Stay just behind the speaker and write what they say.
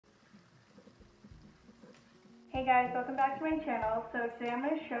Hey guys, welcome back to my channel. So today I'm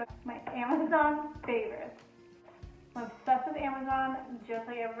going to show my Amazon favorites. I'm obsessed with Amazon, just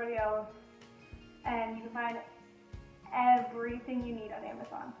like everybody else, and you can find everything you need on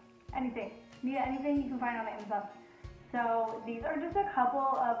Amazon. Anything. Need anything you can find on Amazon. So these are just a couple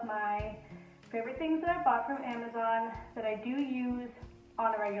of my favorite things that I bought from Amazon that I do use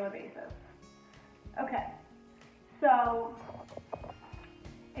on a regular basis. Okay, so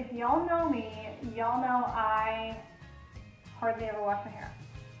if y'all know me, y'all know I hardly ever wash my hair.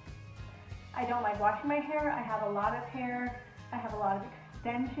 I don't like washing my hair. I have a lot of hair. I have a lot of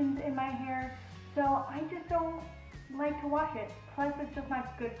extensions in my hair. So I just don't like to wash it. Plus it's just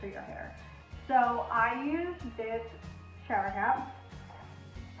not good for your hair. So I use this shower cap.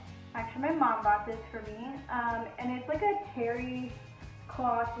 Actually, my mom bought this for me. And it's like a terry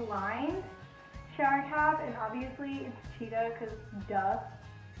cloth lined shower cap. And obviously it's cheetah because duh.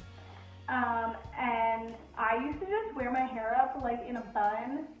 And I used to just wear my hair up like in a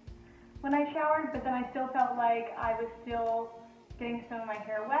bun when I showered, but then I still felt like I was still getting some of my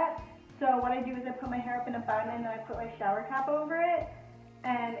hair wet. So what I do is I put my hair up in a bun and then I put my shower cap over it,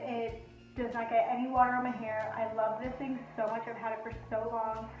 and it does not get any water on my hair. I love this thing so much. I've had it for so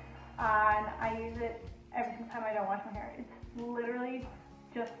long, and I use it every single time I don't wash my hair. It's literally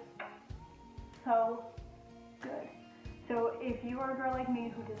just so good. So if you are a girl like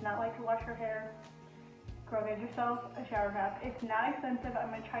me who does not like to wash her hair, go get yourself a shower cap. It's not expensive. I'm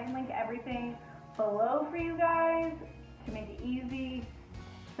going to try and link everything below for you guys to make it easy.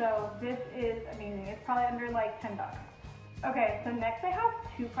 So this is amazing. It's probably under like 10 bucks. Okay, so next I have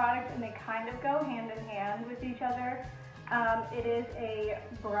two products and they kind of go hand in hand with each other. It is a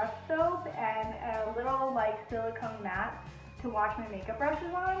brush soap and a little like silicone mat to wash my makeup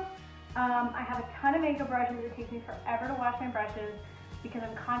brushes on. I have a ton of makeup brushes. It takes me forever to wash my brushes because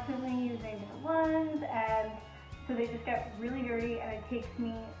I'm constantly using different ones, and so they just get really dirty and it takes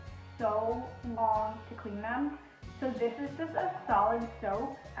me so long to clean them. So this is just a solid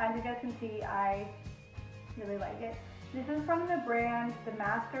soap. As you guys can see, I really like it. This is from the brand The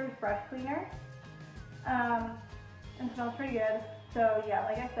Masters Brush Cleaner, and smells pretty good. So yeah,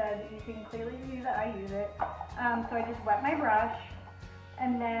 like I said, you can clearly see that I use it. So I just wet my brush,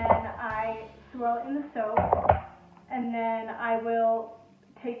 and then I swirl it in the soap, and then I will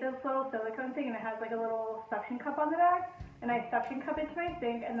take this little silicone thing, and it has like a little suction cup on the back, and I suction cup it to my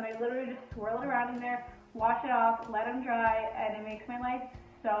sink, and then I literally just swirl it around in there, wash it off, let them dry, and it makes my life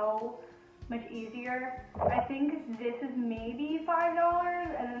so much easier. I think this is maybe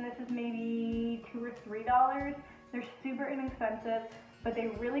 $5, and then this is maybe $2 or $3. They're super inexpensive, but they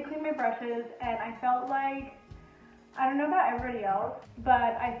really clean my brushes, and I felt like, I don't know about everybody else,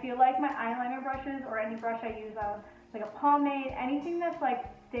 but I feel like my eyeliner brushes or any brush I use on like a pomade, anything that's like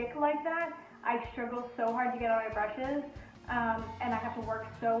thick like that, I struggle so hard to get on my brushes, and I have to work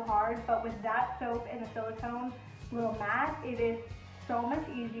so hard. But with that soap and the silicone little mat, it is so much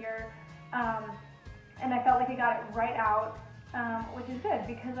easier, and I felt like I got it right out, which is good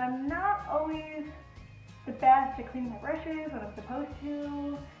because I'm not always the best to clean my brushes when I'm supposed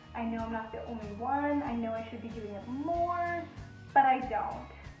to. I know I'm not the only one. I know I should be doing it more, but I don't.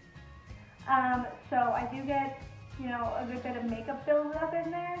 So I do get, you know, a good bit of makeup buildup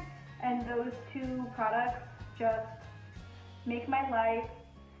in there, and those two products just make my life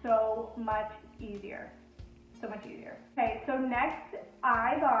so much easier. So much easier. Okay, so next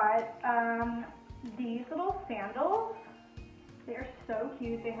I got these little sandals. They're so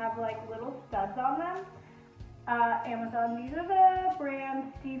cute. They have like little studs on them. Amazon. These are the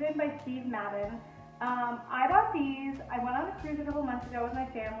brand Steven by Steve Madden. I bought these. I went on a cruise a couple months ago with my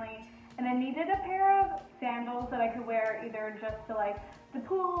family, and I needed a pair of sandals that I could wear either just to like the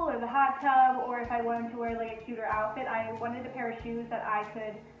pool or the hot tub, or if I wanted to wear like a cuter outfit. I wanted a pair of shoes that I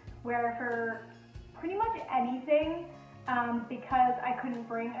could wear for pretty much anything, because I couldn't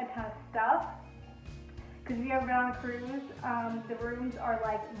bring a ton of stuff. Because if you ever been on a cruise, the rooms are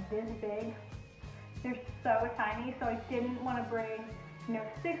like this big. They're so tiny, so I didn't want to bring, you know,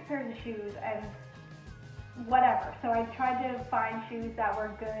 6 pairs of shoes and whatever. So I tried to find shoes that were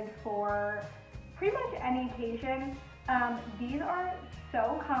good for pretty much any occasion. These are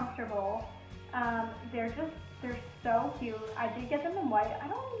so comfortable. They're so cute. I did get them in white. I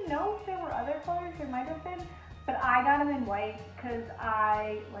don't know if there were other colors, there might have been, but I got them in white because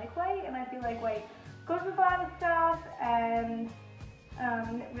I like white, and I feel like white goes with a lot of stuff, and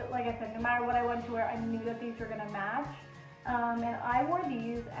like I said, no matter what I wanted to wear, I knew that these were going to match. And I wore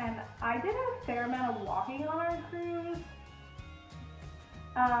these, and I did a fair amount of walking on our cruise.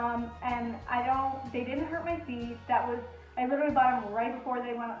 And they didn't hurt my feet. I literally bought them right before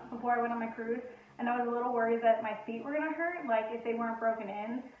I went on my cruise. and I was a little worried that my feet were gonna hurt, like if they weren't broken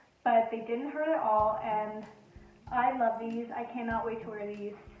in, but they didn't hurt at all, and I love these. I cannot wait to wear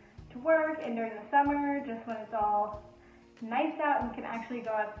these to work and during the summer, just when it's all nice out and we can actually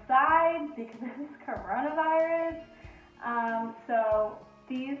go outside because of this coronavirus. So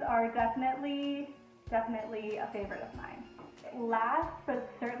these are definitely a favorite of mine. Last but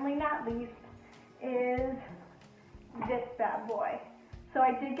certainly not least is this bad boy. So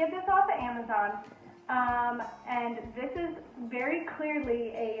I did get this off of Amazon, and this is very clearly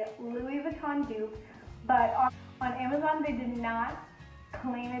a Louis Vuitton dupe, but on Amazon they did not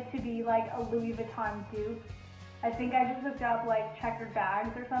claim it to be like a Louis Vuitton dupe. I think I just looked up like checkered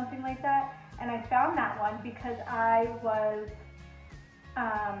bags or something like that, and I found that one because I was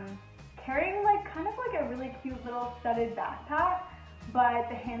carrying like kind of like a really cute little studded backpack, but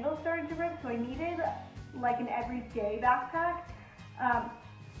the handle started to rip, so I needed like an everyday backpack,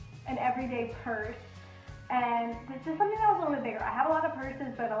 an everyday purse, and this is something that was a little bit bigger. I have a lot of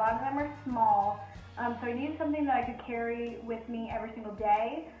purses, but a lot of them are small, so I needed something that I could carry with me every single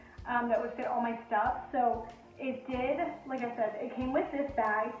day that would fit all my stuff. So it did, like I said, it came with this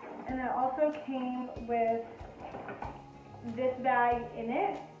bag, and it also came with this bag in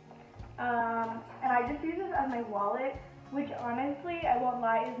it, and I just use this as my wallet, which honestly, I won't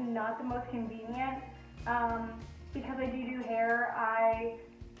lie, is not the most convenient, because I do hair. I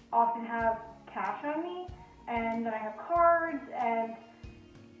often have cash on me, and then I have cards, and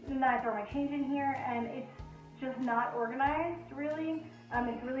then I throw my change in here, and it's just not organized, really.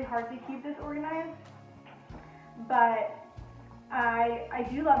 It's really hard to keep this organized, but I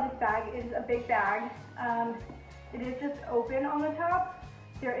do love this bag. It is a big bag. It is just open on the top.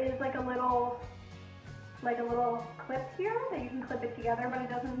 There is like a little clip here that you can clip it together, but it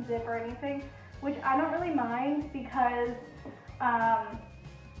doesn't zip or anything, which I don't really mind because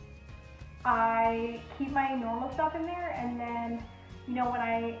I keep my normal stuff in there, and then, you know, when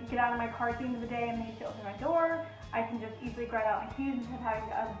I get out of my car at the end of the day and need to open my door, I can just easily grab out my keys instead of having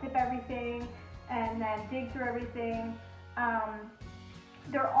to unzip everything and then dig through everything.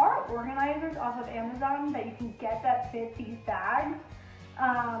 There are organizers off of Amazon that you can get that fit these bags.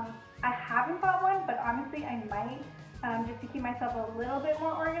 I haven't bought one, but honestly I might, just to keep myself a little bit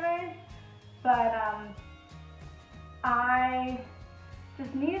more organized. But I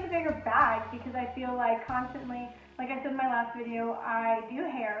just needed a bigger bag because I feel like constantly, like I said in my last video, I do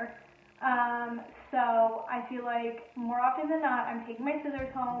hair. So I feel like more often than not, I'm taking my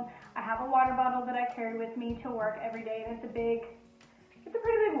scissors home. I have a water bottle that I carry with me to work every day, and it's a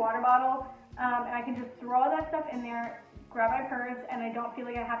pretty big water bottle, and I can just throw all that stuff in there, grab my purse, and I don't feel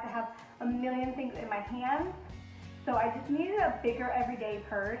like I have to have a million things in my hands. So I just needed a bigger everyday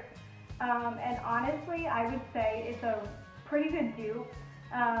purse, and honestly, I would say it's a pretty good dupe.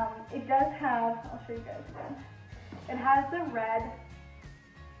 It does have, I'll show you guys again, it has the red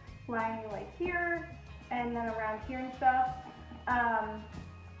lining like here, and then around here and stuff.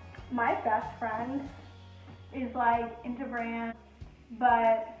 My best friend is like into brands,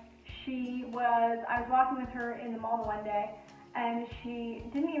 but I was walking with her in the mall one day, and she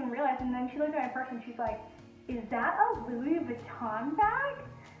didn't even realize, and then she looked at my purse and she's like, "Is that a Louis Vuitton bag?"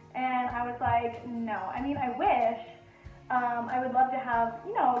 And I was like, "No, I mean, I wish. I would love to have,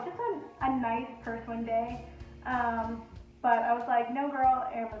 you know, just a nice purse one day." But I was like, "No girl,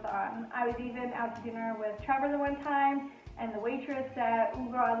 Amazon." I was even out to dinner with Trevor the one time, and the waitress said, "Ooh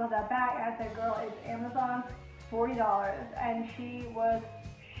girl, I love that bag." And I said, "Girl, it's Amazon, $40. And she was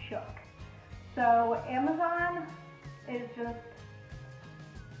shook. So Amazon is just,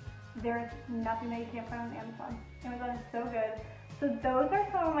 there's nothing that you can't find on Amazon. Amazon is so good. So those are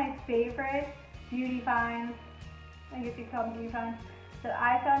some of my favorite beauty finds, I guess you call them beauty finds, that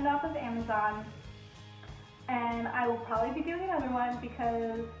I found off of Amazon. And I will probably be doing another one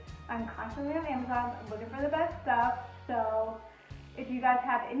because I'm constantly on Amazon looking for the best stuff. So if you guys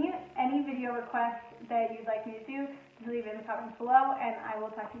have any video requests that you'd like me to do, just leave it in the comments below, and I will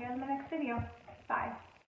talk to you guys in the next video. Bye.